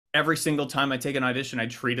every single time I take an audition, I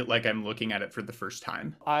treat it like I'm looking at it for the first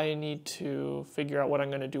time. I need to figure out what I'm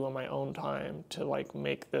going to do on my own time to like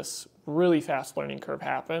make this really fast learning curve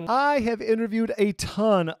happen. I have interviewed a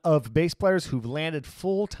ton of bass players who've landed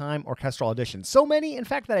full-time orchestral auditions. So many, in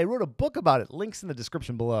fact, that I wrote a book about it. Links in the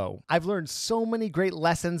description below. I've learned so many great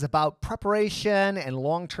lessons about preparation and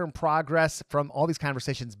long-term progress from all these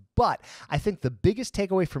conversations. But I think the biggest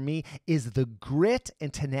takeaway for me is the grit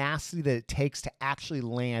and tenacity that it takes to actually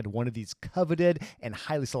land one of these coveted and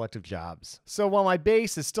highly selective jobs. So while my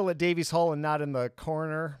bass is still at Davies Hall and not in the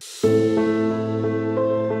corner,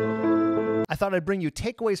 I thought I'd bring you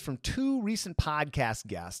takeaways from two recent podcast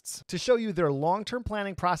guests to show you their long-term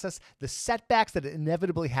planning process, the setbacks that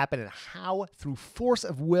inevitably happen, and how, through force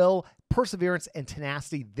of will, perseverance, and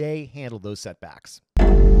tenacity, they handle those setbacks.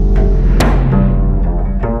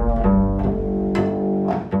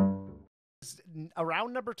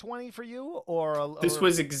 Around number 20 for you, or This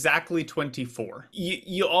was exactly 24.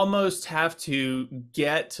 You almost have to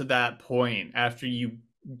get to that point after you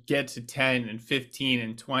get to 10 and 15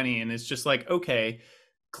 and 20, and it's just like, okay,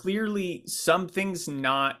 clearly something's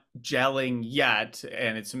not gelling yet,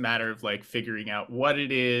 and it's a matter of like figuring out what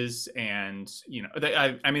it is. And you know,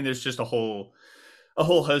 I mean, there's just a whole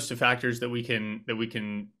host of factors that we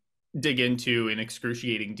can dig into in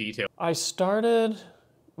excruciating detail. I started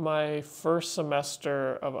my first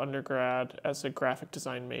semester of undergrad as a graphic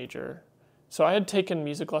design major. So I had taken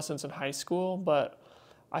music lessons in high school, but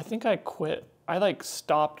I think I quit. I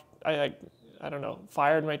stopped, I don't know,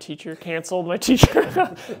 fired my teacher, canceled my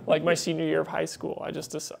teacher, like my senior year of high school.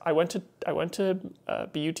 I went to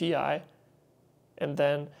BUTI, and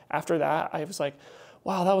then after that, I was like,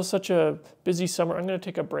 wow, that was such a busy summer. I'm gonna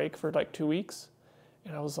take a break for like 2 weeks.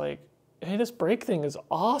 And I was like, hey, this break thing is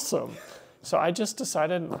awesome. So I just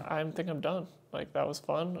decided, I think I'm done. Like, that was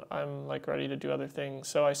fun. I'm like ready to do other things.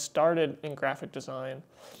 So I started in graphic design.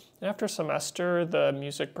 And after a semester, the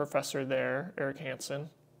music professor there, Eric Hansen,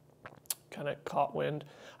 kind of caught wind.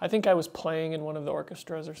 I think I was playing in one of the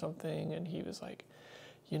orchestras or something, and he was like,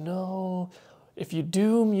 you know, if you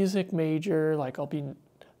do music major, like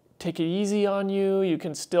take it easy on you. You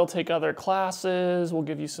can still take other classes. We'll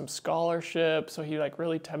give you some scholarship. So he like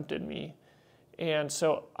really tempted me. And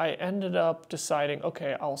so I ended up deciding,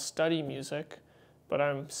 okay, I'll study music, but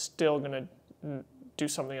I'm still going to do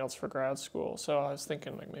something else for grad school. So I was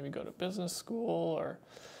thinking like maybe go to business school, or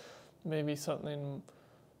maybe something,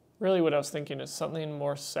 really what I was thinking is something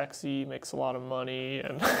more sexy, makes a lot of money.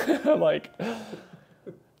 And like,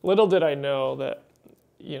 little did I know that,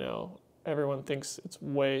 you know, everyone thinks it's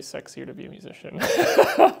way sexier to be a musician.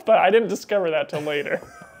 But I didn't discover that till later.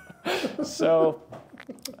 So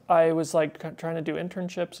I was like trying to do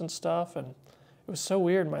internships and stuff, and it was so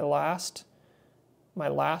weird. My last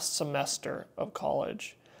semester of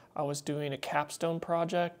college, I was doing a capstone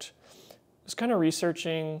project. I was kind of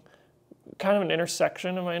researching kind of an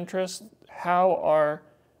intersection of my interests. How are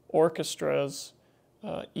orchestras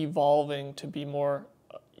evolving to be more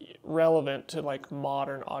relevant to like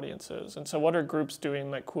modern audiences? And so what are groups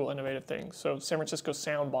doing like cool, innovative things? So San Francisco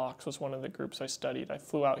Soundbox was one of the groups I studied. I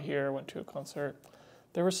flew out here, went to a concert.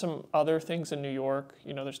 There were some other things in New York.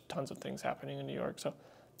 You know, there's tons of things happening in New York. So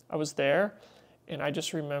I was there, and I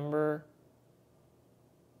just remember,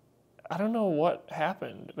 I don't know what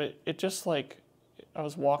happened, but it just like, I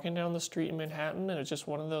was walking down the street in Manhattan, and it was just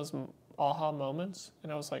one of those aha moments.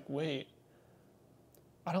 And I was like, wait,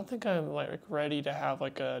 I don't think I'm like ready to have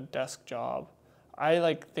like a desk job. I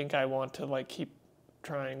like think I want to like keep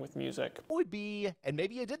trying with music. What would be, and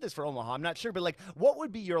maybe you did this for Omaha, I'm not sure, but like, what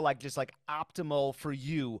would be your like just like optimal for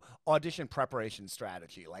you audition preparation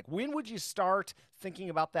strategy? Like, when would you start thinking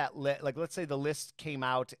about that? Like, let's say the list came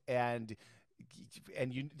out, and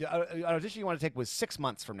you an audition you want to take was 6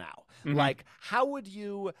 months from now. Mm-hmm. Like, how would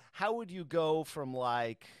you go from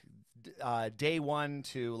like day one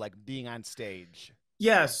to like being on stage?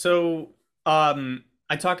 Yeah, so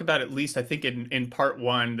I talk about, at least I think in part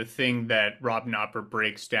one, the thing that Rob Knopper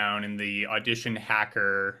breaks down in the audition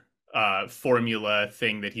hacker formula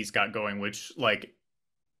thing that he's got going, which like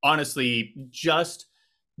honestly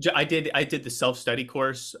I did the self-study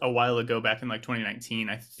course a while ago back in like 2019.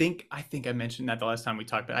 I think I mentioned that the last time we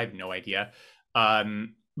talked, but I have no idea.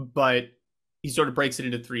 But he sort of breaks it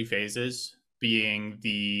into 3 phases, being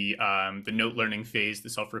the note learning phase, the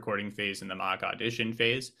self-recording phase, and the mock audition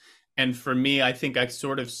phase. And for me, I think I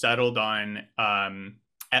sort of settled on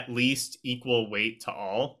at least equal weight to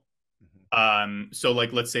all. So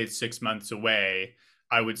like, let's say it's 6 months away.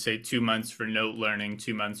 I would say 2 months for note learning,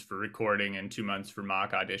 2 months for recording, and 2 months for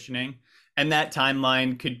mock auditioning. And that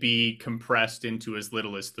timeline could be compressed into as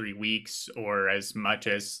little as 3 weeks or as much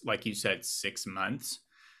as, like you said, 6 months.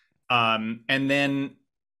 And then,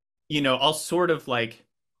 I'll sort of like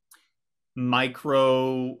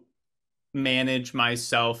micro manage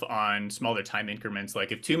myself on smaller time increments.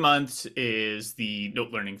 Like if 2 months is the note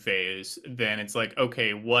learning phase, then it's like,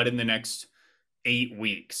 okay, what in the next 8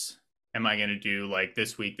 weeks am I going to do? Like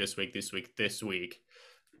this week, this week, this week, this week.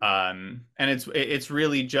 And it's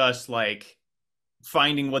really just like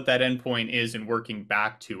finding what that endpoint is and working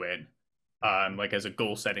back to it. Like as a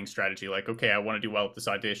goal setting strategy, like, okay, I want to do well at this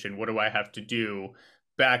audition. What do I have to do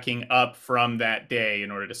backing up from that day in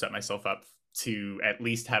order to set myself up to at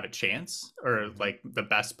least have a chance or like the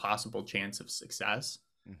best possible chance of success?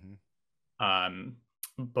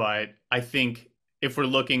 But I think if we're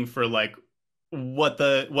looking for like what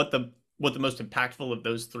the most impactful of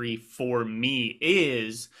those three for me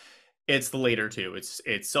is, it's the later two.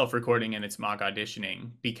 It's self-recording and it's mock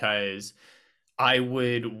auditioning, because I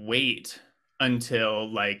would wait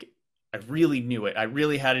until like I really knew it. I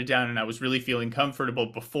really had it down and I was really feeling comfortable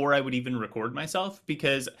before I would even record myself,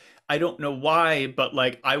 because I don't know why, but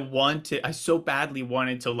like I so badly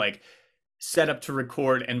wanted to like set up to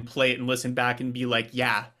record and play it and listen back and be like,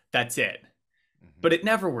 yeah, that's it. But it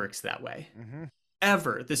never works that way.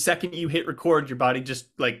 Ever. The second you hit record, your body just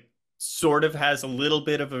like sort of has a little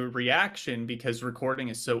bit of a reaction, because recording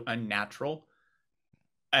is so unnatural.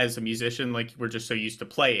 As a musician, like we're just so used to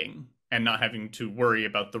playing and not having to worry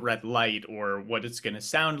about the red light or what it's going to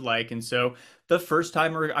sound like. And so the first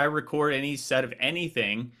time I record any set of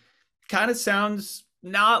anything kind of sounds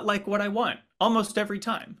not like what I want almost every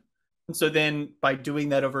time. And so then by doing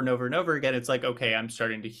that over and over and over again, it's like, okay, I'm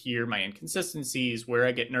starting to hear my inconsistencies, where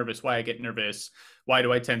I get nervous, why I get nervous, why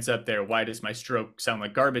do I tense up there, why does my stroke sound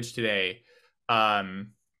like garbage today? And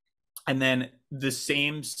then the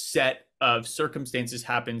same set of circumstances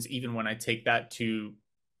happens even when I take that to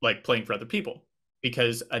like playing for other people,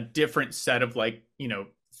 because a different set of like,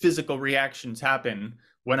 physical reactions happen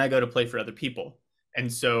when I go to play for other people.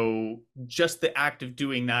 And so just the act of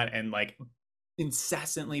doing that and like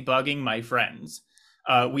incessantly bugging my friends,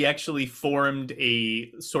 we actually formed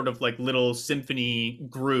a sort of like little symphony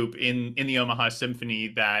group in the Omaha Symphony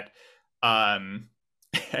that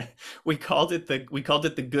we called it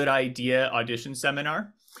the Good Idea Audition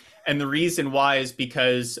Seminar. And the reason why is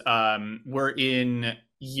because we're in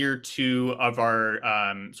year 2 of our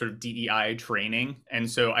sort of DEI training. And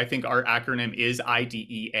so I think our acronym is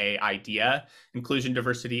IDEA, IDEA, Inclusion,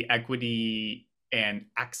 Diversity, Equity, and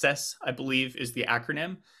Access, I believe is the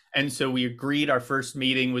acronym. And so we agreed our first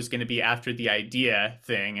meeting was going to be after the idea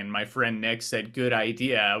thing. And my friend Nick said, good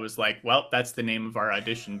idea. I was like, well, that's the name of our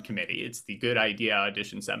audition committee. It's the Good Idea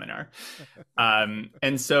Audition Seminar.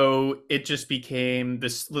 And so it just became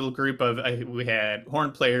this little group of, we had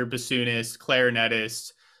horn player, bassoonist,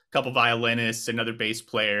 clarinetist, a couple violinists, another bass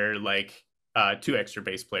player, like 2 extra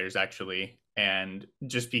bass players actually, and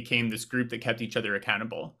just became this group that kept each other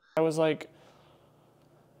accountable. I was like,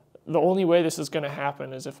 the only way this is going to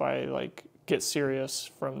happen is if I like get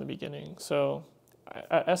serious from the beginning. So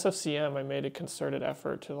at SFCM, I made a concerted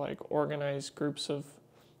effort to like organize groups of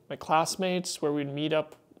my classmates where we'd meet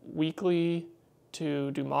up weekly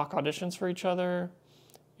to do mock auditions for each other.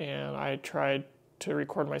 And I tried to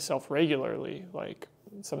record myself regularly, like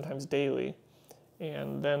sometimes daily,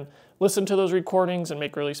 and then listen to those recordings and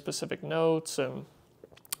make really specific notes and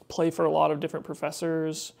play for a lot of different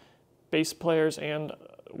professors, bass players and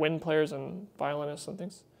wind players and violinists and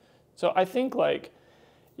things. So I think like,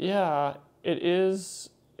 yeah, it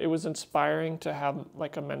was inspiring to have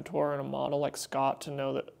like a mentor and a model like Scott to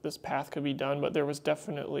know that this path could be done, but there was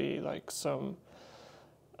definitely like some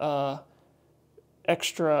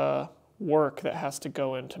extra work that has to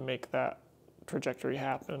go in to make that trajectory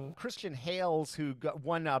happen. Christian Hales, who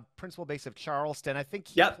won principal bass of Charleston, I think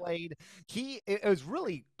he played. It was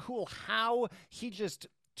really cool how he just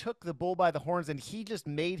took the bull by the horns and he just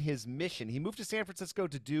made his mission. He moved to San Francisco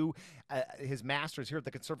to do his master's here at the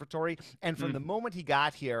conservatory. And from the moment he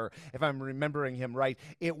got here, if I'm remembering him right,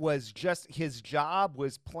 it was just his job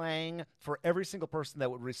was playing for every single person that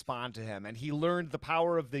would respond to him. And he learned the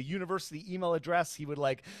power of the university email address. He would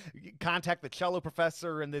like contact the cello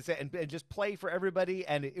professor and just play for everybody.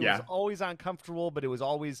 And it was always uncomfortable, but it was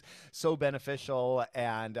always so beneficial.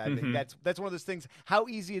 And I think that's one of those things, how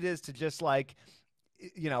easy it is to just like,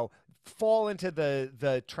 fall into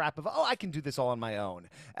the trap of, oh, I can do this all on my own.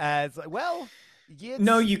 It's like, well,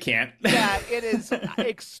 No, It's you can't. yeah, it is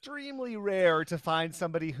extremely rare to find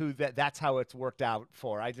somebody who that's how it's worked out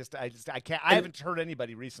for. I can't. I And haven't heard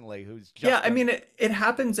anybody recently who's yeah, just I done. mean, it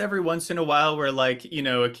happens every once in a while where, like,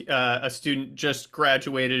 a student just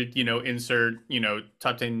graduated, insert,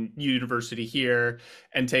 top 10 university here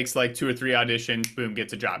and takes like two or three auditions, boom,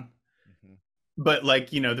 gets a job. Mhm. But, like,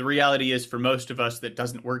 the reality is for most of us that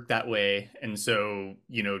doesn't work that way. And so,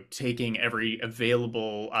 taking every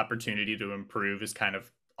available opportunity to improve is kind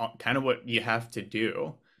of what you have to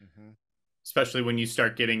do, Mhm. especially when you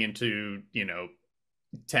start getting into,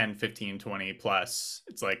 10, 15, 20 plus.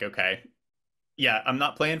 It's like, okay, yeah, I'm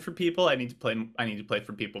not playing for people. I need to play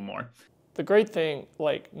for people more. The great thing,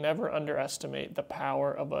 like, never underestimate the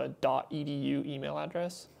power of a .edu email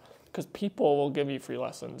address, because people will give you free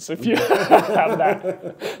lessons if you have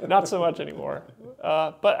that. Not so much anymore.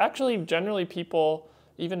 But actually, generally, people,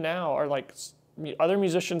 even now, are like, other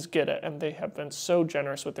musicians get it, and they have been so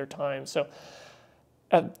generous with their time. So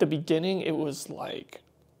at the beginning, it was like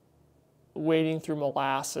wading through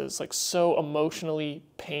molasses, like so emotionally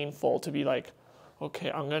painful to be like, okay,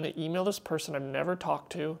 I'm going to email this person I've never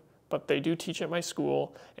talked to, but they do teach at my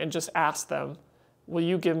school, and just ask them, will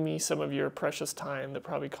you give me some of your precious time that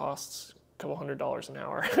probably costs a couple $100 an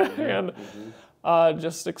hour? And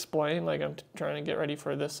just explain, like, I'm trying to get ready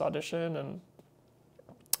for this audition. And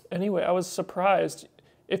anyway, I was surprised.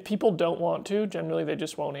 If people don't want to, generally they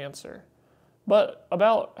just won't answer. But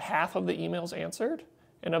about half of the emails answered.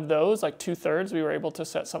 And of those, like 2/3, we were able to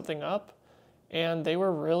set something up. And they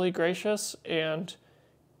were really gracious and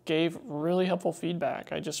gave really helpful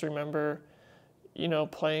feedback. I just remember,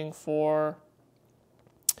 playing for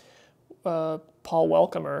Paul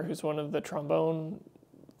Welcomer, who's one of the trombone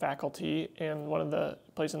faculty and one of the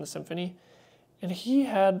plays in the symphony. And he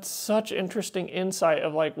had such interesting insight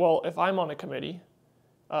of like, well, if I'm on a committee,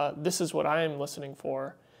 this is what I'm listening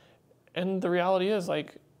for. And the reality is,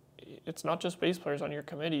 like, it's not just bass players on your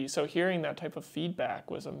committee. So hearing that type of feedback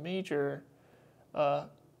was a major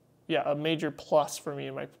plus for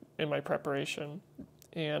me in my preparation.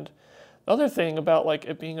 And the other thing about, like,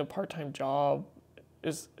 it being a part-time job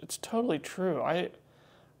is it's totally true. I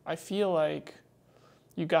feel like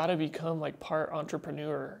you got to become like part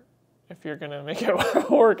entrepreneur if you're going to make it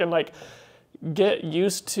work, and like get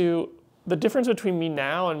used to the difference between me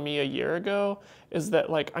now and me a year ago is that,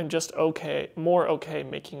 like, I'm just more okay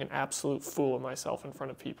making an absolute fool of myself in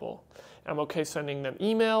front of people. I'm okay sending them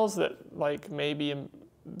emails that, like, maybe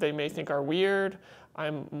they may think are weird.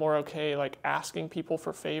 I'm more okay, like, asking people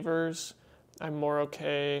for favors. I'm more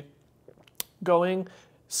okay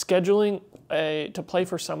scheduling to play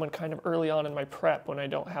for someone kind of early on in my prep when I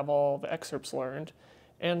don't have all the excerpts learned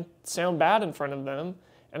and sound bad in front of them.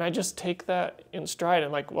 And I just take that in stride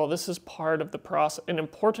and, like, well, this is part of the process, an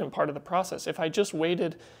important part of the process. If I just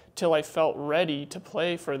waited till I felt ready to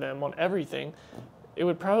play for them on everything, it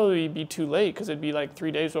would probably be too late because it'd be like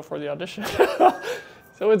 3 days before the audition.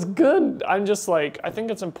 So it's good. I'm just like, I think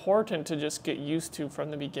it's important to just get used to from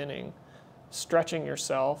the beginning, stretching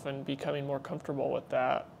yourself and becoming more comfortable with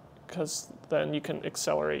that, because then you can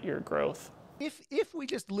accelerate your growth. If we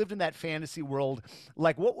just lived in that fantasy world,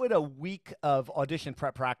 like, what would a week of audition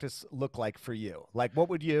prep practice look like for you? Like, what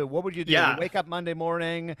would you do? Yeah. Wake up Monday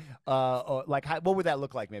morning, or like, what would that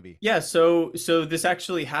look like maybe? Yeah, so this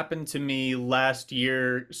actually happened to me last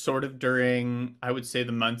year, sort of during, I would say,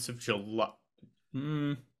 the months of July.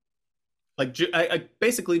 Like,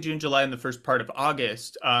 basically June, July, and the first part of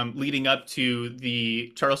August, leading up to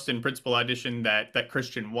the Charleston principal audition that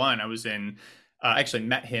Christian won. I was in. I actually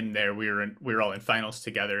met him there. We were all in finals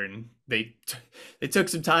together, and they took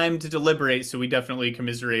some time to deliberate. So we definitely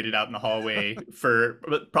commiserated out in the hallway for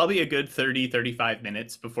probably a good 30-35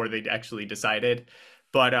 minutes before they actually decided.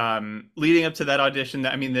 But leading up to that audition,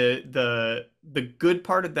 I mean, the good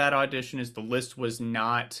part of that audition is the list was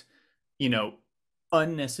not,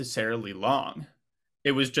 unnecessarily long.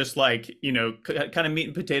 It was just like, kind of meat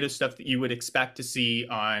and potato stuff that you would expect to see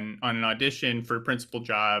on an audition for a principal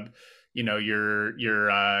job. Your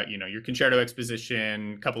concerto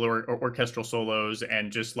exposition, couple of orchestral solos,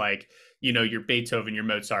 and just like, your Beethoven, your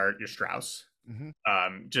Mozart, your Strauss.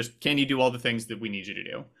 Just, can you do all the things that we need you to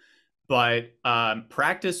do? But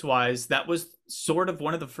practice wise, that was sort of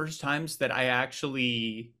one of the first times that I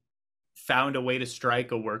actually found a way to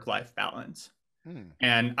strike a work-life balance.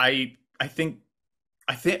 And I think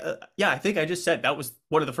I just said that was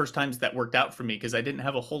one of the first times that worked out for me, because I didn't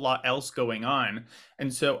have a whole lot else going on.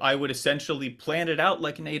 And so I would essentially plan it out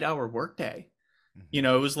like an 8-hour workday. It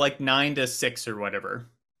was like 9 to 6 or whatever,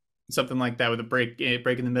 something like that, with a break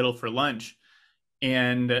in the middle for lunch.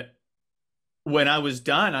 And when I was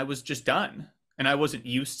done, I was just done. and I wasn't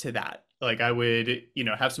used to that. Like I would,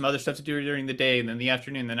 have some other stuff to do during the day, and then the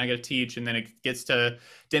afternoon, then I got to teach, and then it gets to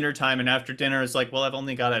dinner time, and after dinner, it's like, well, I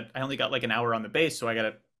only got like an hour on the bass, so I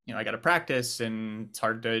got to practice, and it's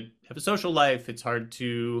hard to have a social life. It's hard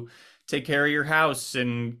to take care of your house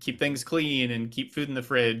and keep things clean and keep food in the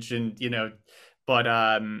fridge, and but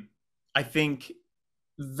I think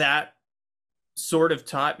that sort of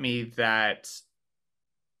taught me that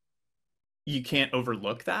you can't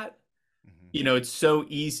overlook that. It's so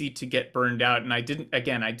easy to get burned out. And I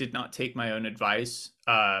did not take my own advice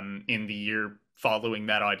in the year following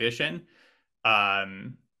that audition,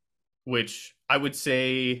 um, which I would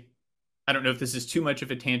say, I don't know if this is too much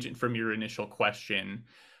of a tangent from your initial question,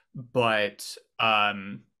 but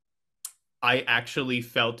I actually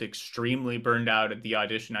felt extremely burned out at the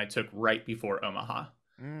audition I took right before Omaha.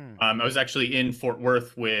 I was actually in Fort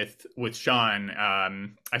Worth with Sean.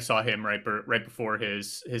 I saw him right before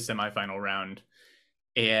his semifinal round,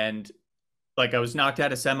 and like I was knocked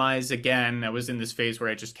out of semis again. I was in this phase where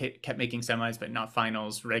I just kept making semis but not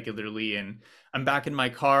finals regularly, and I'm back in my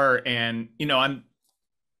car, and I'm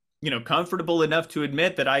comfortable enough to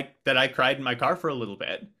admit that I cried in my car for a little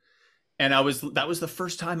bit, and that was the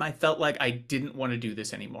first time I felt like I didn't want to do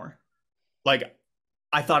this anymore. Like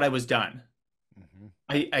I thought I was done.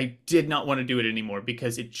 I did not want to do it anymore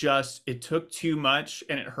because it took too much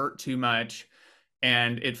and it hurt too much,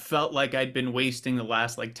 and it felt like I'd been wasting the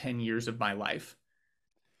last like 10 years of my life.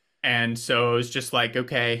 And so it was just like,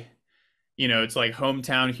 okay, it's like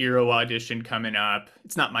hometown hero audition coming up.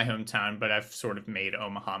 It's not my hometown, but I've sort of made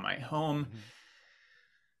Omaha my home.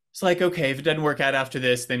 It's like, okay, if it doesn't work out after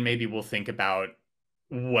this, then maybe we'll think about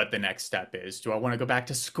what the next step is. Do I want to go back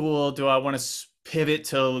to school? Do I want to pivot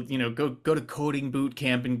to, go to coding boot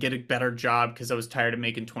camp and get a better job because I was tired of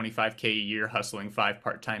making 25K a year hustling 5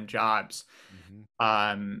 part-time jobs?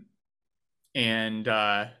 And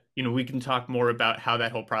we can talk more about how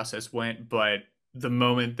that whole process went, but the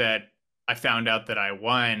moment that I found out that I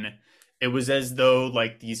won, it was as though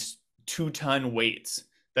like these 2-ton weights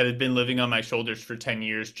that had been living on my shoulders for 10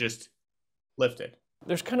 years just lifted.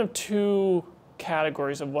 There's kind of 2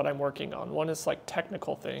 categories of what I'm working on. One is like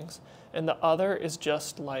technical things, and the other is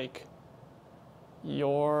just like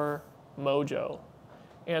your mojo.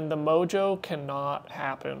 And the mojo cannot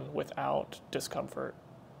happen without discomfort.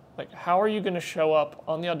 Like, how are you going to show up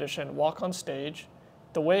on the audition, walk on stage?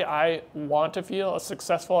 The way I want to feel a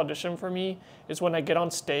successful audition for me is when I get on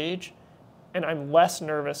stage and I'm less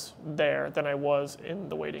nervous there than I was in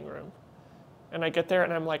the waiting room. And I get there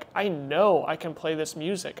and I'm like, I know I can play this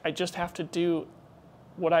music. I just have to do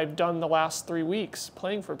what I've done the last 3 weeks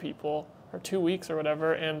playing for people, or 2 weeks or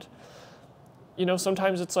whatever. And,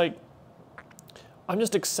 sometimes it's like, I'm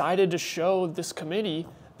just excited to show this committee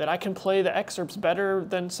that I can play the excerpts better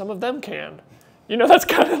than some of them can. That's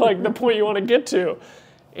kind of like the point you want to get to.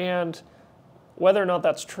 And whether or not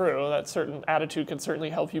that's true, that certain attitude can certainly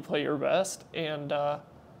help you play your best. And,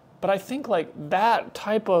 but I think like that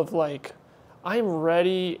type of like, I'm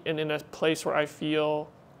ready and in a place where I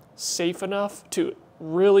feel safe enough to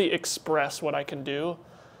really express what I can do.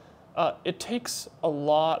 It takes a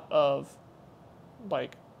lot of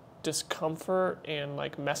like discomfort and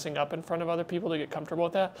like messing up in front of other people to get comfortable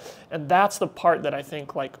with that. And that's the part that I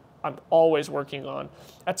think like I'm always working on.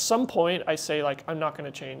 At some point I say like, I'm not going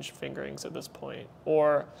to change fingerings at this point,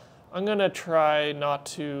 or I'm going to try not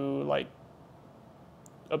to like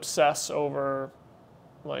obsess over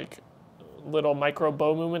like little micro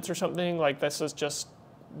bow movements or something. Like this is just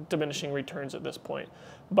diminishing returns at this point.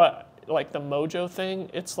 But like the mojo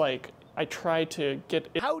thing, it's like I try to get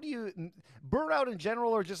it. How do you burnout in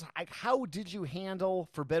general, or just like how did you handle,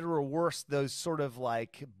 for better or worse, those sort of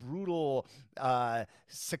like brutal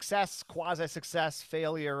success, quasi-success,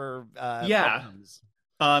 failure outcomes?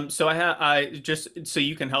 So I just so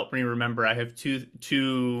you can help me remember, I have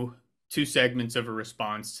two segments of a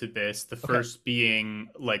response to this. The first being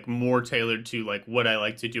like more tailored to like what I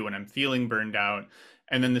like to do when I'm feeling burned out.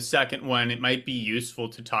 And then the second one, it might be useful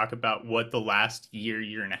to talk about what the last year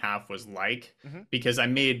and a half was like, because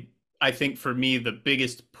I think for me, the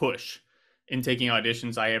biggest push in taking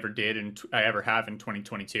auditions I ever did and I ever have in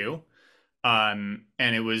 2022. And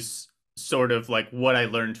it was sort of like what I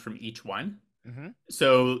learned from each one.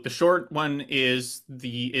 So the short one is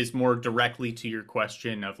more directly to your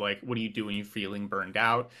question of like, what do you do when you're feeling burned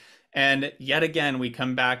out? And yet again, we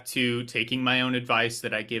come back to taking my own advice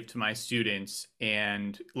that I give to my students.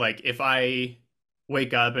 And like, if I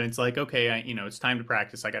wake up and it's like, okay, it's time to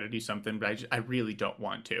practice, I got to do something, but I really don't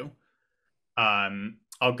want to.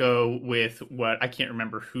 I'll go with what I can't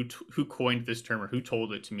remember who coined this term or who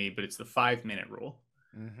told it to me, but it's the 5-minute rule.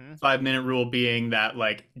 Mm-hmm. 5 minute rule being that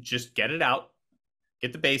like just get it out,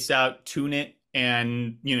 get the bass out, tune it,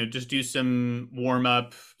 and just do some warm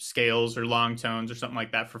up scales or long tones or something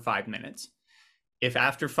like that for 5 minutes. If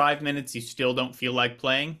after 5 minutes you still don't feel like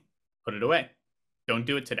playing, put it away. Don't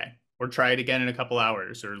do it today. Or try it again in a couple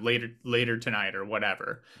hours or later tonight or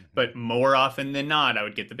whatever. Mm-hmm. But more often than not, I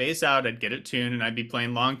would get the bass out, I'd get it tuned, and I'd be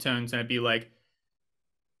playing long tones, and I'd be like,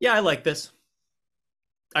 yeah, I like this.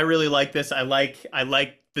 I really like this. I like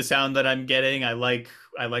the sound that I'm getting. I like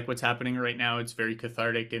what's happening right now. It's very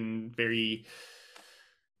cathartic and very,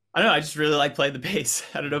 I don't know, I just really like playing the bass.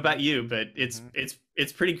 I don't know about you, but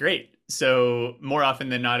it's pretty great. So more often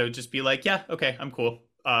than not, it would just be like, yeah, okay, I'm cool.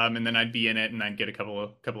 And then I'd be in it and I'd get a couple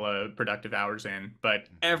of productive hours in. But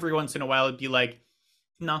every once in a while it'd be like,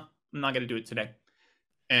 no, I'm not gonna do it today.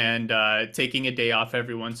 And taking a day off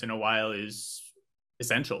every once in a while is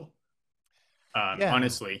essential.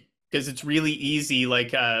 Honestly, because it's really easy,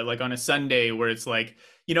 like on a Sunday where it's like,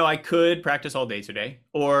 I could practice all day today,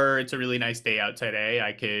 or it's a really nice day out today.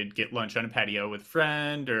 I could get lunch on a patio with a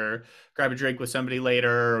friend or grab a drink with somebody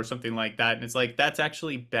later or something like that. And it's like, that's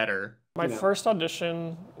actually better. My first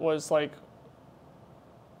audition was like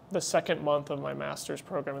the second month of my master's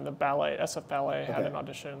program in the ballet, SF Ballet had an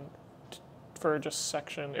audition for just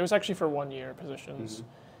section. It was actually for 1 year positions.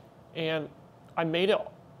 And I made it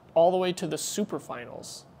all the way to the super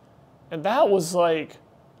finals. And that was like,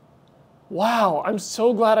 wow, I'm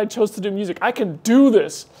so glad I chose to do music. I can do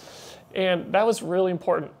this. And that was really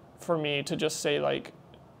important for me to just say like,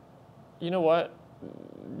 you know what,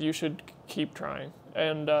 you should keep trying.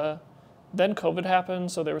 And then COVID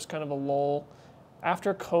happened, so there was kind of a lull.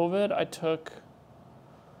 After COVID, I took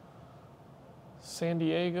San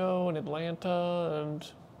Diego and Atlanta, and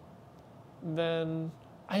then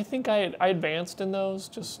I think I advanced in those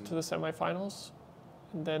just to the semifinals.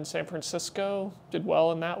 And then San Francisco, did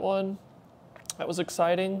well in that one. That was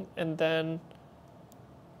exciting. And then,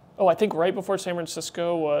 I think right before San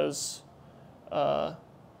Francisco was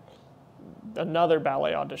another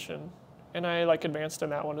ballet audition. And I like advanced in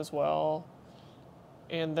that one as well.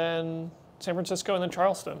 And then San Francisco and then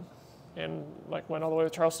Charleston. And like went all the way to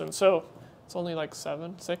Charleston. So it's only like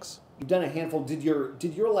 6. You've done a handful. Did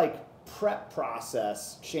your like prep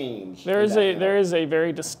process change? There is a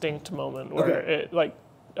very distinct moment where it like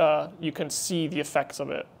you can see the effects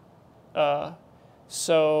of it.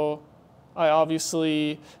 So I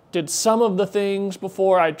obviously did some of the things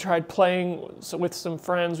before. I tried playing with some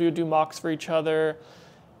friends. We would do mocks for each other.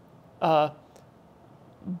 But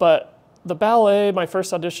the ballet, my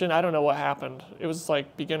first audition, I don't know what happened. It was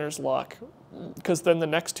like beginner's luck. Because then the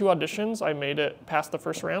next 2 auditions, I made it past the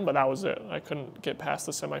first round, but that was it. I couldn't get past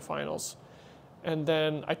the semifinals. And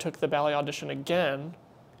then I took the ballet audition again.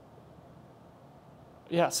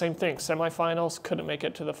 Yeah, same thing. Semifinals, couldn't make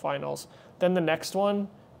it to the finals. Then the next one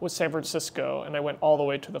was San Francisco, and I went all the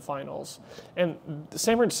way to the finals. And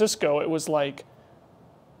San Francisco, it was like,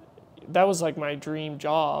 that was like my dream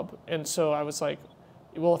job. And so I was like,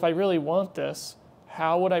 well, if I really want this,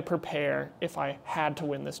 how would I prepare if I had to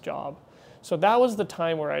win this job? So that was the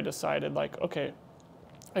time where I decided, like, okay,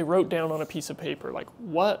 I wrote down on a piece of paper, like,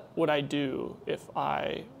 what would I do if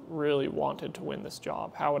I really wanted to win this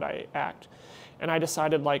job? How would I act? And I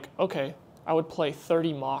decided, like, okay, I would play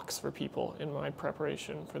 30 mocks for people in my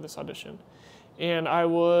preparation for this audition. And I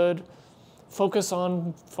would focus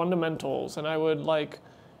on fundamentals, and I would, like,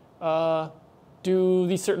 do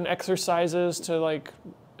these certain exercises to, like,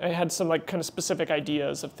 I had some, like, kind of specific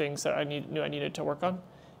ideas of things that I knew I needed to work on.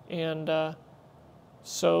 And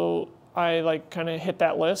so I like kind of hit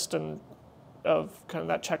that list and of kind of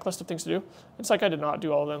that checklist of things to do. It's like I did not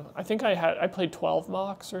do all of them. I think I played 12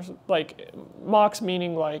 mocks, or like mocks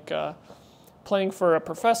meaning like playing for a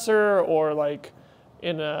professor or like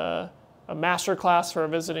in a master class for a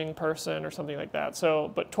visiting person or something like that.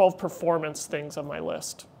 So, but 12 performance things on my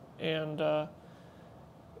list. And I'm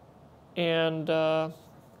trying to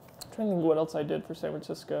think what else I did for San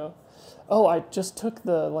Francisco. Oh, I just took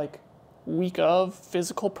the like week of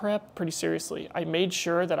physical prep pretty seriously. I made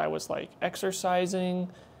sure that I was like exercising,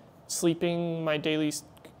 sleeping my daily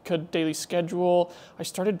schedule. I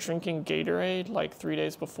started drinking Gatorade like 3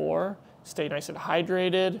 days before, stay nice and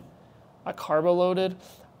hydrated. I carbo loaded.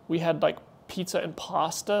 We had like pizza and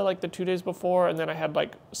pasta like the 2 days before, and then I had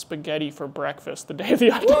like spaghetti for breakfast the day of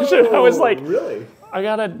the audition. Whoa, I was like, really?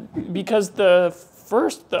 Because the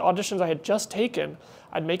auditions I had just taken,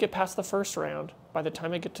 I'd make it past the first round. By the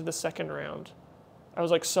time I get to the second round, I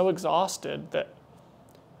was like so exhausted that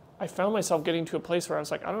I found myself getting to a place where I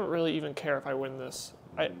was like, I don't really even care if I win this.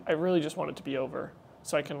 I really just want it to be over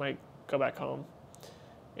so I can like go back home.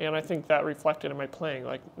 And I think that reflected in my playing.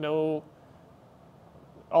 Like all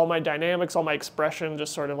my dynamics, all my expression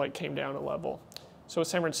just sort of like came down a level. So with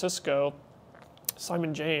San Francisco,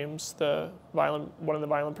 Simon James, one of the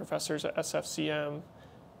violin professors at SFCM,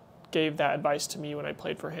 gave that advice to me when I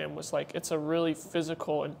played for him, was like, it's a really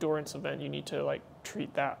physical endurance event. You need to like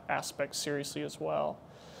treat that aspect seriously as well.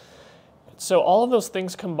 So all of those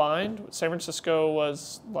things combined, San Francisco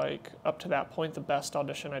was like, up to that point, the best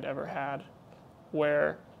audition I'd ever had,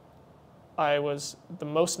 where I was the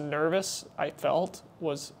most nervous I felt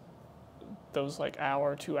was those like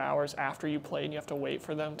hour, 2 hours after you play and you have to wait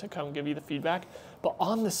for them to come give you the feedback. But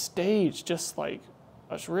on the stage, just like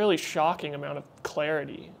a really shocking amount of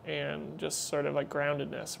clarity and just sort of like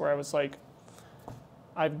groundedness, where I was like,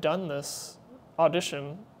 I've done this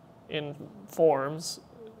audition in forms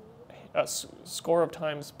a score of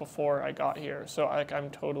times before I got here. So like, I'm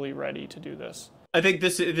totally ready to do this. I think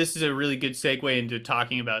this is a really good segue into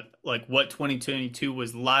talking about like what 2022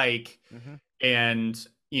 was like, and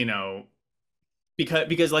you know,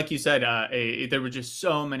 because like you said, there were just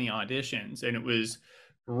so many auditions, and it was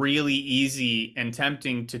really easy and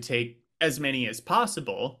tempting to take as many as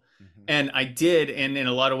possible. And I did, and in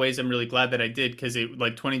a lot of ways, I'm really glad that I did, because it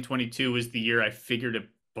like 2022 was the year I figured a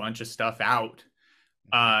bunch of stuff out.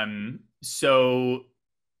 So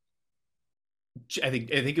I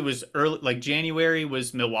think it was early, like January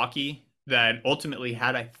was Milwaukee, that ultimately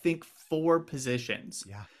had, I think, 4 positions.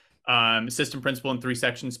 Yeah. Assistant principal and 3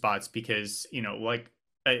 section spots, because, you know, like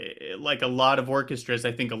a lot of orchestras,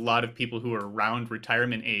 I think a lot of people who are around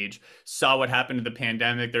retirement age saw what happened to the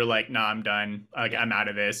pandemic. They're like, nah, I'm done. Like, I'm out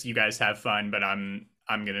of this. You guys have fun, but I'm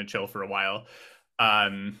gonna chill for a while.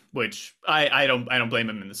 Which I don't blame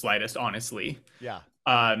them in the slightest, honestly. Yeah.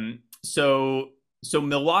 So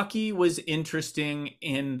Milwaukee was interesting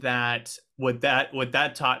in that what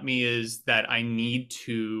that taught me is that I need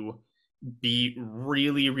to be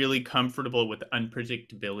really, really comfortable with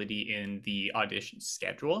unpredictability in the audition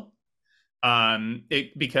schedule.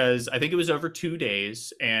 Because I think it was over 2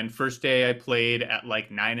 days, and first day I played at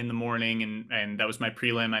like 9 a.m, and that was my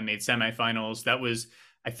prelim. I made semifinals. That was,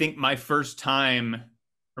 I think, my first time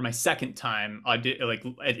or my second time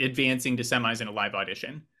advancing to semis in a live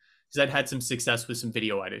audition, because I'd had some success with some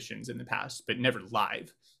video auditions in the past, but never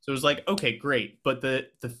live. So it was like, okay, great. But the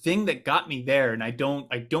thing that got me there, and I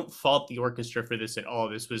don't fault the orchestra for this at all.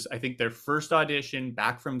 This was, I think, their first audition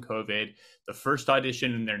back from COVID, the first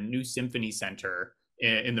audition in their new symphony center,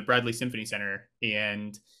 in the Bradley Symphony Center.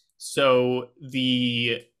 And so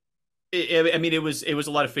it was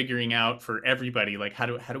a lot of figuring out for everybody, like, how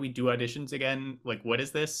do we do auditions again? Like, what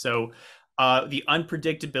is this? So the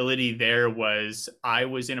unpredictability there was, I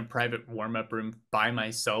was in a private warm-up room by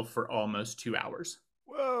myself for almost 2 hours.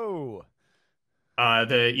 Whoa.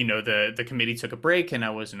 The committee took a break, and I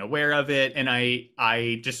wasn't aware of it, and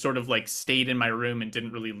I just sort of like stayed in my room and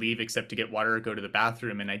didn't really leave except to get water or go to the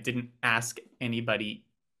bathroom, and I didn't ask anybody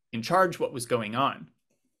in charge what was going on.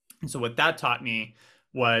 And so what that taught me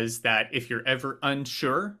was that if you're ever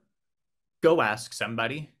unsure, go ask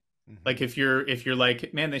somebody. Like, if you're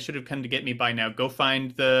like, man, they should have come to get me by now, go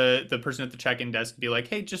find the person at the check-in desk and be like,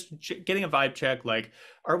 hey, just getting a vibe check. Like,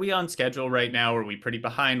 are we on schedule right now? Are we pretty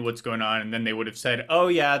behind? What's going on? And then they would have said, oh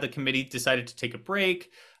yeah, the committee decided to take a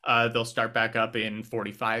break. They'll start back up in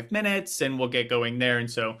 45 minutes and we'll get going there. And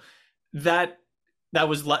so that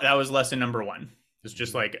was lesson number 1. It's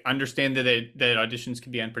just like, understand that auditions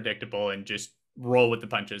can be unpredictable and just roll with the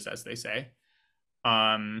punches, as they say.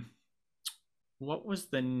 What was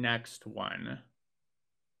the next one?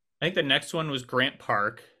 I think the next one was Grant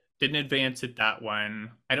Park. Didn't advance at that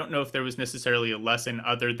one. I don't know if there was necessarily a lesson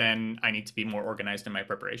other than I need to be more organized in my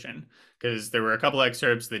preparation, because there were a couple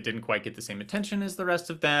excerpts that didn't quite get the same attention as the rest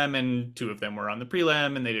of them, and 2 of them were on the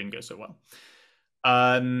prelim and they didn't go so well.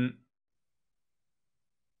 I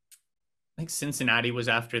think Cincinnati was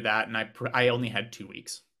after that, and I only had 2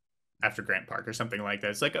 weeks after Grant Park or something like that.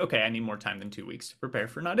 It's like, okay, I need more time than 2 weeks to prepare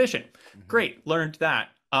for an audition. Great, learned that.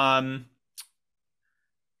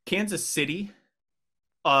 Kansas City,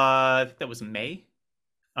 I think that was May.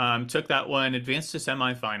 Took that one, advanced to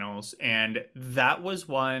semifinals, and that was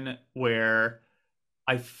one where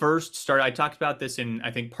I first started. I talked about this in, I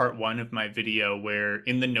think, part 1 of my video, where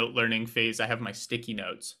in the note learning phase, I have my sticky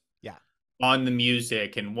notes on the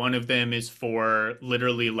music, and one of them is for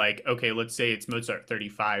literally like, okay, let's say it's Mozart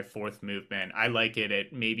 35, 4th movement. I like it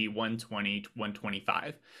at maybe 120 to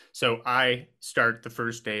 125. So I start the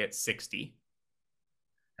first day at 60,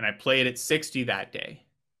 and I play it at 60 that day.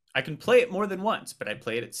 I can play it more than once, but I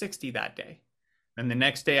play it at 60 that day. And the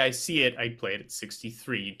next day I see it, I play it at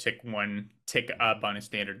 63. You tick 1 tick up on a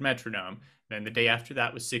standard metronome. Then the day after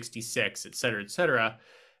that was 66, et cetera, et cetera.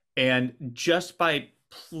 And just by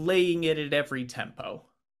playing it at every tempo,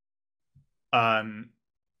 I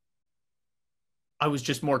was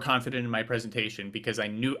just more confident in my presentation because I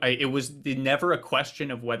knew it was never a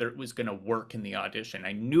question of whether it was going to work in the audition.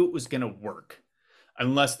 I knew it was going to work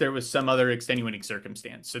unless there was some other extenuating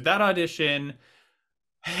circumstance. So that audition,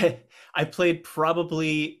 I played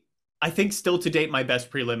probably, I think still to date, my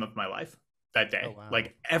best prelim of my life that day. Oh, wow.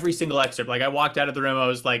 Like every single excerpt, like I walked out of the room, I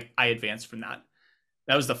was like, I advanced from that.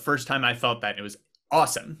 That was the first time I felt that. And it was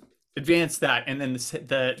awesome. Advanced that. And then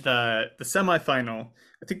the semifinal,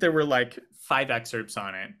 I think there were like 5 excerpts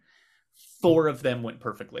on it. 4 of them went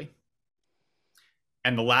perfectly.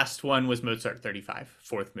 And the last one was Mozart 35,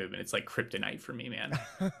 4th movement. It's like kryptonite for me, man.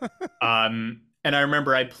 And I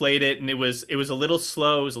remember I played it and it was a little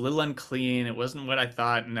slow, it was a little unclean. It wasn't what I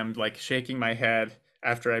thought. And I'm like shaking my head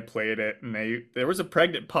after I played it. And there was a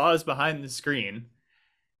pregnant pause behind the screen.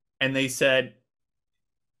 And they said,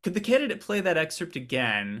 could the candidate play that excerpt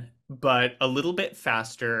again, but a little bit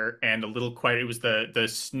faster and a little quieter? It was the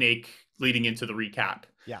snake leading into the recap.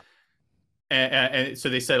 Yeah. And so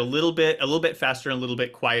they said a little bit faster and a little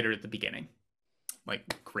bit quieter at the beginning.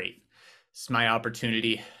 Like, great. This is my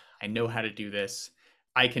opportunity. I know how to do this.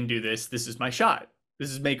 I can do this. This is my shot. This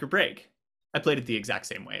is make or break. I played it the exact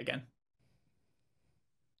same way again.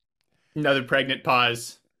 Another pregnant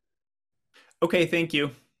pause. Okay, thank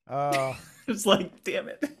you. It's like, damn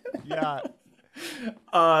it. Yeah.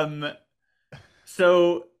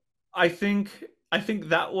 So I think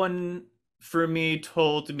that one for me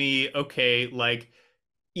told me, okay, like,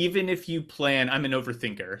 even if you plan, I'm an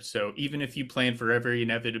overthinker. So even if you plan for every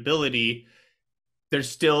inevitability, there's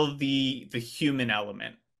still the human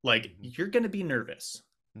element. Like, you're going to be nervous.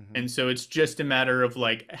 Mm-hmm. And so it's just a matter of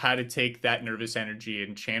like how to take that nervous energy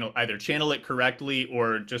and either channel it correctly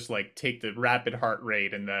or just like take the rapid heart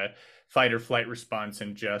rate and the fight or flight response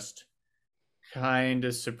and just kind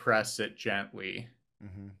of suppress it gently.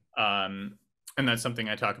 Mm-hmm. And that's something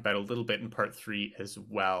I talk about a little bit in part 3 as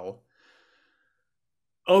well.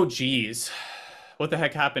 Oh, geez. What the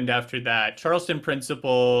heck happened after that? Charleston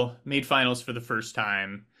Principal made finals for the first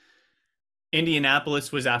time.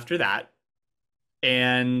 Indianapolis was after that.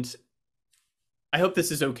 And I hope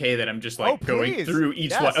this is okay that I'm just like going through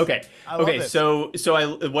each one. Okay. Okay. So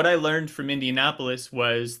what I learned from Indianapolis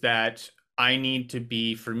was that I need to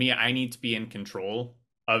be in control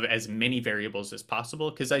of as many variables as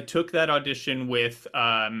possible. Cause I took that audition with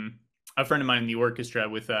a friend of mine in the orchestra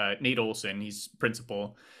with Nate Olson. He's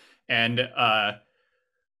principal, and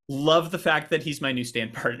love the fact that he's my new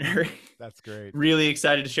stand partner. That's great. Really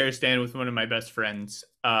excited to share a stand with one of my best friends.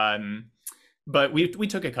 But we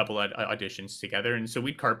took a couple of auditions together, and so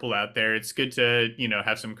we'd carpool out there. It's good to,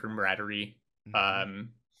 have some camaraderie. Mm-hmm.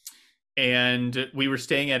 And we were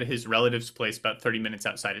staying at his relative's place about 30 minutes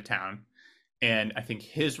outside of town. And I think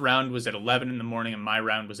his round was at 11 in the morning and my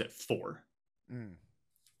round was at 4. Mm.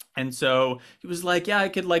 And so he was like, yeah, I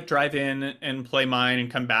could like drive in and play mine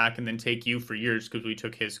and come back and then take you for yours because we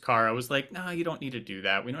took his car. I was like, no, you don't need to do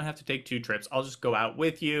that. We don't have to take 2 trips. I'll just go out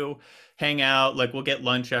with you, hang out. Like, we'll get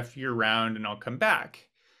lunch after your round and I'll come back.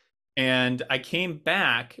 And I came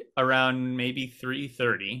back around maybe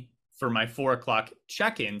 3:30 for my 4 o'clock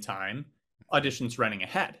check-in time. Audition's running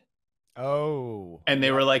ahead. Oh. And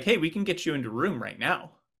they were like, hey, we can get you into a room right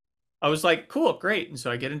now. I was like, cool, great. And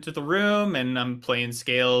so I get into the room and I'm playing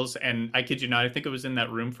scales. And I kid you not, I think I was in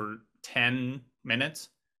that room for 10 minutes.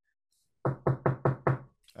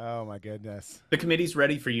 Oh, my goodness. The committee's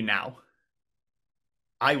ready for you now.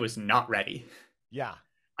 I was not ready. Yeah.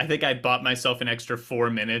 I think I bought myself an extra 4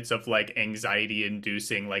 minutes of like anxiety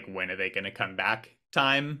inducing, like, when are they going to come back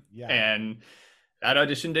time? Yeah. And that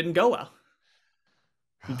audition didn't go well.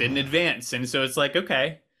 Didn't advance. And so it's like,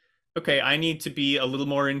 okay, I need to be a little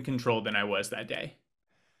more in control than I was that day.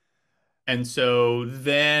 And so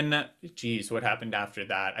then, geez, what happened after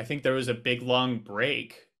that? I think there was a big long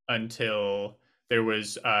break until there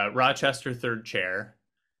was Rochester third chair,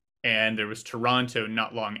 and there was Toronto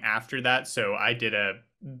not long after that. So I did a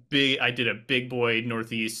big boy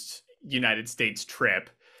Northeast United States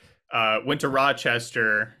trip, went to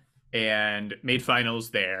Rochester and made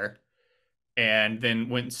finals there. And then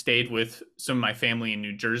went and stayed with some of my family in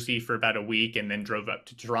New Jersey for about a week and then drove up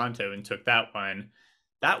to Toronto and took that one.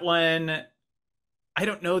 That one, I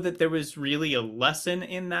don't know that there was really a lesson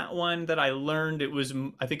in that one that I learned.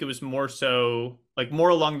 I think it was more so, like, more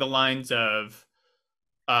along the lines of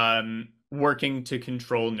working to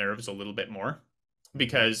control nerves a little bit more.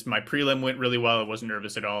 Because my prelim went really well. I wasn't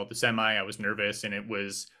nervous at all. The semi, I was nervous. And it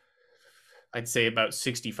was, I'd say, about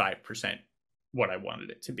 65% what I wanted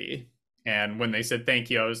it to be. And when they said thank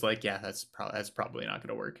you, I was like, yeah, that's probably not going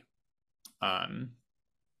to work. Um,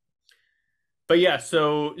 but yeah,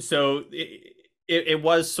 so it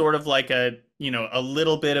was sort of like a, a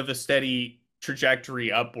little bit of a steady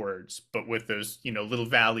trajectory upwards, but with those, little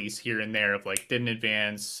valleys here and there of like, didn't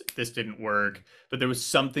advance, this didn't work, but there was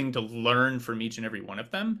something to learn from each and every one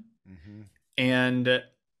of them. Mm-hmm. And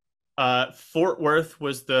Fort Worth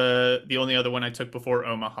was the only other one I took before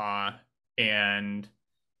Omaha. And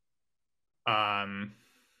um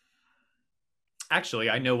actually,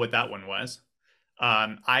 I know what that one was.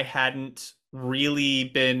 I hadn't really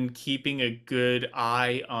been keeping a good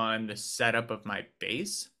eye on the setup of my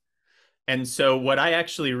bass. And so what I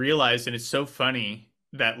actually realized, and it's so funny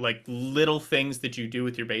that like little things that you do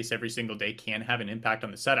with your bass every single day can have an impact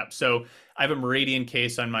on the setup. So I have a Meridian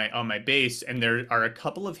case on my bass, and there are a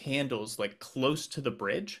couple of handles like close to the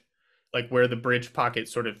bridge, like where the bridge pocket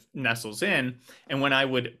sort of nestles in. And when I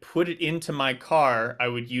would put it into my car, I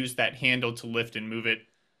would use that handle to lift and move it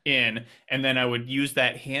in, and then I would use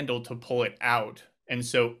that handle to pull it out. And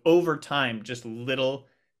so over time, just little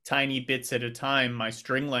tiny bits at a time, my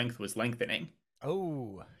string length was lengthening.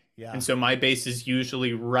 Oh, yeah. And so my bass is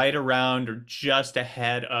usually right around or just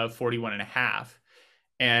ahead of 41 and a half.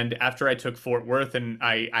 And after I took Fort Worth and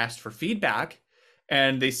I asked for feedback,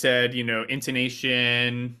 and they said,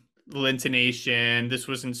 intonation, this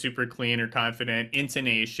wasn't super clean or confident,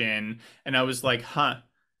 intonation. And I was like,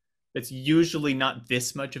 that's usually not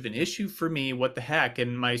this much of an issue for me. What the heck?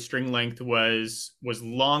 And my string length was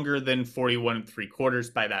longer than 41 and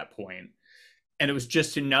 3/4 by that point. And it was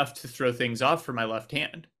just enough to throw things off for my left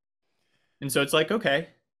hand. And so it's like, okay,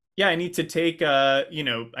 yeah, I need to take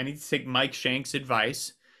Mike Shank's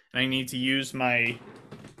advice, and I need to use my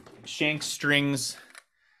Shank string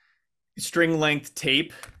length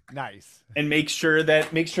tape. Nice. And make sure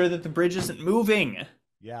that the bridge isn't moving.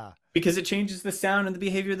 Yeah. Because it changes the sound and the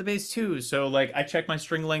behavior of the bass too. So like I check my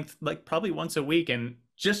string length like probably once a week, and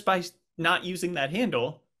just by not using that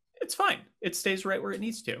handle, it's fine. It stays right where it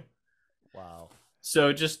needs to. Wow.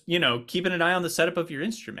 So just, keeping an eye on the setup of your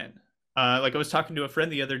instrument. Like I was talking to a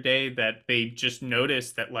friend the other day that they just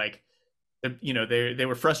noticed that like, they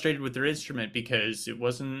were frustrated with their instrument because it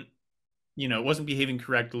wasn't behaving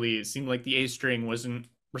correctly. It seemed like the A string wasn't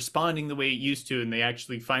responding the way it used to. And they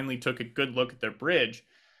actually finally took a good look at their bridge,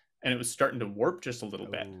 and it was starting to warp just a little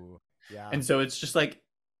bit. Yeah. And so it's just like,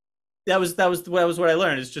 that was what I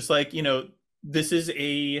learned. It's just like, this is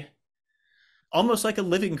almost like a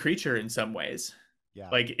living creature in some ways. Yeah.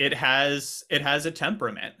 Like it has a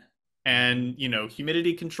temperament, and,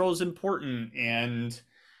 humidity control is important, and,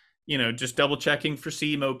 just double checking for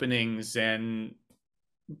seam openings and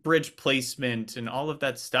bridge placement and all of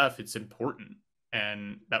that stuff. It's important.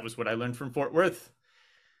 And that was what I learned from Fort Worth.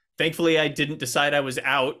 Thankfully, I didn't decide I was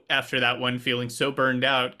out after that one, feeling so burned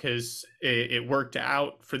out, because it worked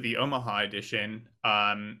out for the Omaha audition.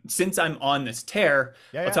 Since I'm on this tear,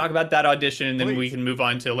 I'll talk about that audition, and then we can move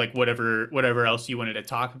on to like whatever else you wanted to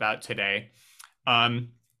talk about today.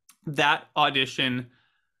 That audition,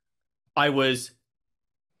 I was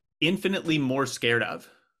infinitely more scared of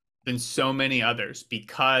than so many others,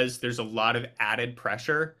 because there's a lot of added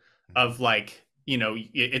pressure of like,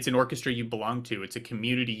 it's an orchestra you belong to. It's a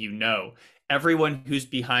community, everyone who's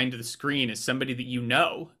behind the screen is somebody that you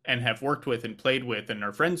know and have worked with and played with and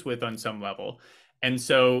are friends with on some level. And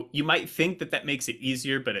so you might think that makes it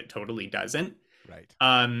easier, but it totally doesn't. Right.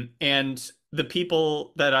 And the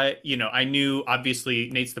people that I knew, obviously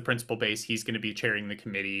Nate's the principal bass. He's going to be chairing the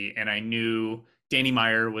committee. And I knew Danny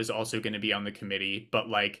Meyer was also going to be on the committee, but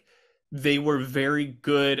like they were very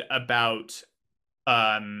good about,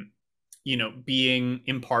 being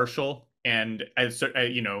impartial. And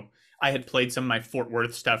I had played some of my Fort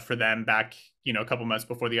Worth stuff for them back, a couple months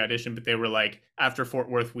before the audition, but they were like, after Fort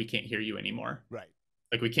Worth, we can't hear you anymore. Right.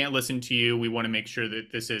 Like, we can't listen to you. We want to make sure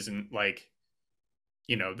that this isn't like,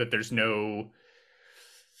 that there's no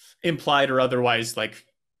implied or otherwise like,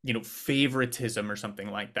 favoritism or something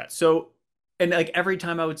like that. So, and like every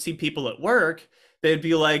time I would see people at work, they'd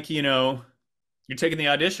be like, you're taking the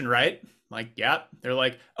audition, right? Like, yeah. They're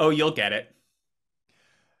like, oh, you'll get it.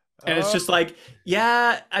 And it's just like,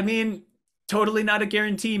 yeah, I mean, totally not a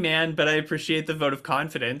guarantee, man, but I appreciate the vote of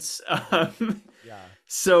confidence. Yeah.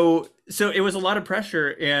 So it was a lot of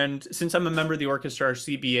pressure. And since I'm a member of the orchestra, our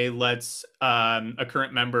CBA lets a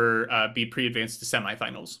current member be pre-advanced to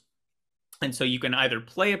semifinals. And so you can either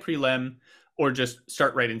play a prelim or just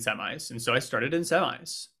start right in semis. And so I started in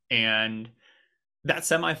semis. And that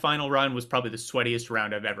semifinal run was probably the sweatiest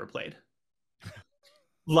round I've ever played.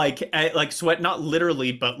 Like sweat, not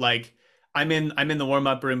literally, but like I'm in the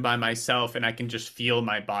warm-up room by myself, and I can just feel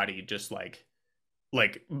my body just like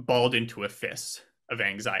balled into a fist of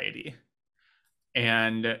anxiety.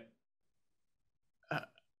 And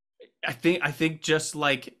I think just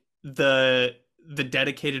like the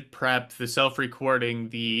dedicated prep, the self-recording,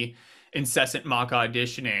 the incessant mock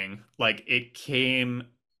auditioning, like it came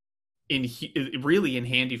really in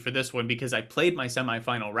handy for this one because I played my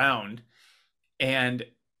semifinal round and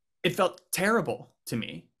it felt terrible to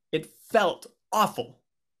me. It felt awful.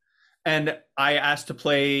 And I asked to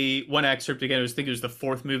play one excerpt again. I think it was the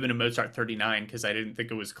fourth movement of Mozart 39 because I didn't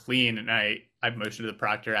think it was clean. And I motioned to the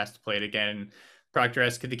proctor, asked to play it again. Proctor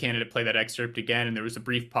asked, could the candidate play that excerpt again? And there was a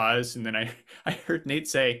brief pause. And then I heard Nate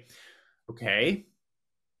say, okay.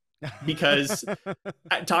 Because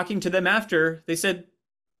talking to them after, they said,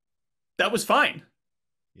 that was fine.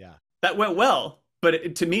 Yeah. That went well.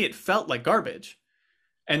 But to me, it felt like garbage.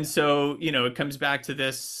 And so, it comes back to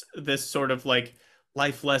this sort of like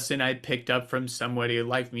life lesson I picked up from somebody, a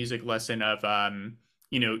life music lesson of,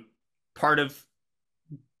 part of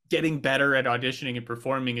getting better at auditioning and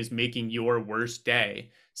performing is making your worst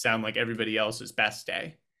day sound like everybody else's best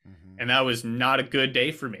day. Mm-hmm. And that was not a good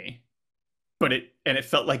day for me, but it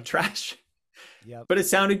felt like trash. Yep. But it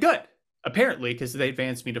sounded good, apparently, because they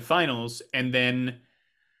advanced me to finals. And then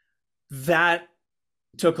that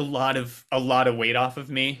took a lot of weight off of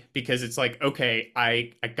me because it's like, okay,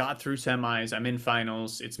 I got through semis, I'm in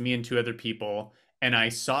finals, it's me and two other people, and I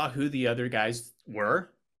saw who the other guys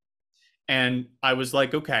were, and I was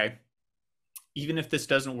like, okay, even if this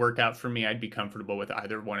doesn't work out for me, I'd be comfortable with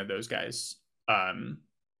either one of those guys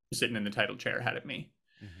sitting in the title chair ahead of me.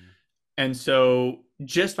 Mm-hmm. And so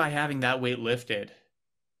just by having that weight lifted,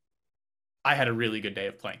 I had a really good day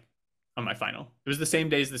of playing on my final. It was the same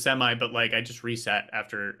day as the semi, but like I just reset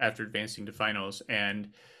after advancing to finals. And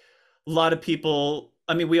a lot of people,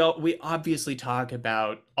 I mean, we obviously talk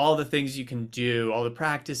about all the things you can do, all the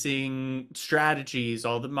practicing strategies,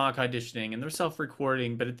 all the mock auditioning and the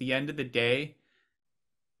self-recording, but at the end of the day,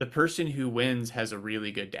 the person who wins has a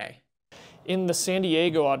really good day. In the San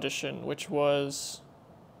Diego audition, which was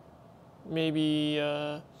maybe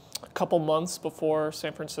a couple months before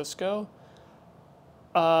San Francisco,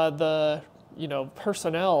 the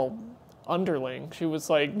personnel underling, she was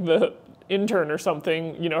like the intern or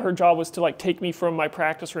something, her job was to like take me from my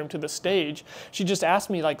practice room to the stage. She just asked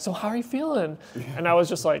me like, so how are you feeling? And I was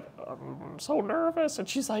just like, I'm so nervous. And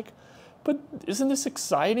she's like, but isn't this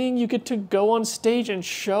exciting? You get to go on stage and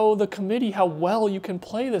show the committee how well you can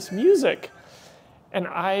play this music. And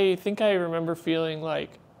I think I remember feeling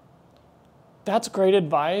like, that's great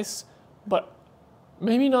advice, but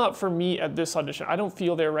maybe not for me at this audition. I don't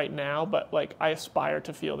feel there right now, but like I aspire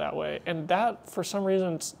to feel that way. And that, for some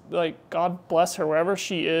reason, like God bless her, wherever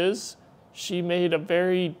she is, she made a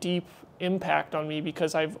very deep impact on me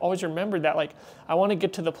because I've always remembered that like I want to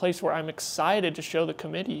get to the place where I'm excited to show the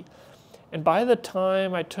committee. And by the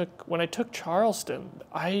time when I took Charleston,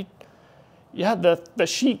 the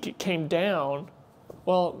sheet came down.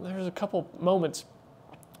 Well, there was a couple moments.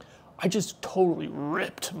 I just totally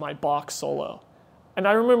ripped my Bach solo. And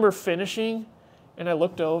I remember finishing, and I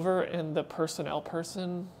looked over, and the personnel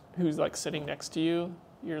person who's like sitting next to you,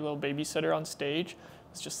 your little babysitter on stage,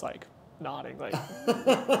 was just like nodding, like,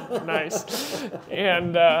 nice.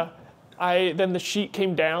 And then the sheet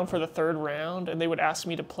came down for the third round, and they would ask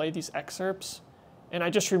me to play these excerpts. And I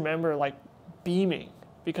just remember like beaming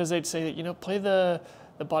because they'd say that, play the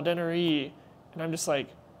Baudelaire. And I'm just like,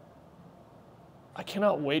 I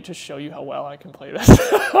cannot wait to show you how well I can play this.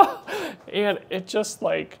 And it just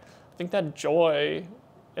like, I think that joy,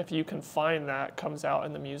 if you can find that, comes out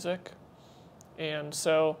in the music. And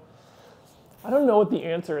so I don't know what the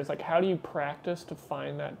answer is. Like, how do you practice to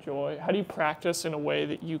find that joy? How do you practice in a way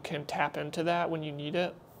that you can tap into that when you need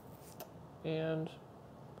it? And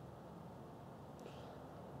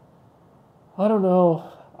I don't know.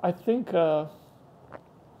 I think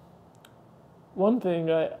one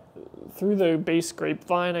thing, through the bass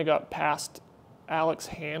grapevine, I got past Alex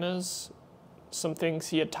Hanna's, some things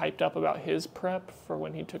he had typed up about his prep for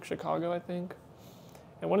when he took Chicago, I think.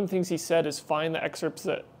 And one of the things he said is find the excerpts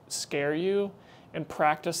that scare you and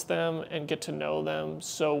practice them and get to know them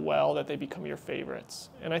so well that they become your favorites.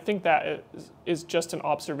 And I think that is just an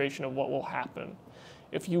observation of what will happen.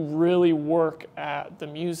 If you really work at the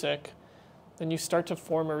music, then you start to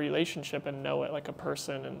form a relationship and know it like a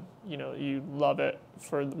person, and you love it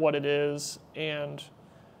for what it is. And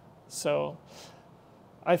so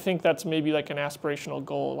I think that's maybe like an aspirational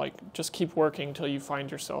goal, like just keep working till you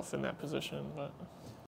find yourself in that position. But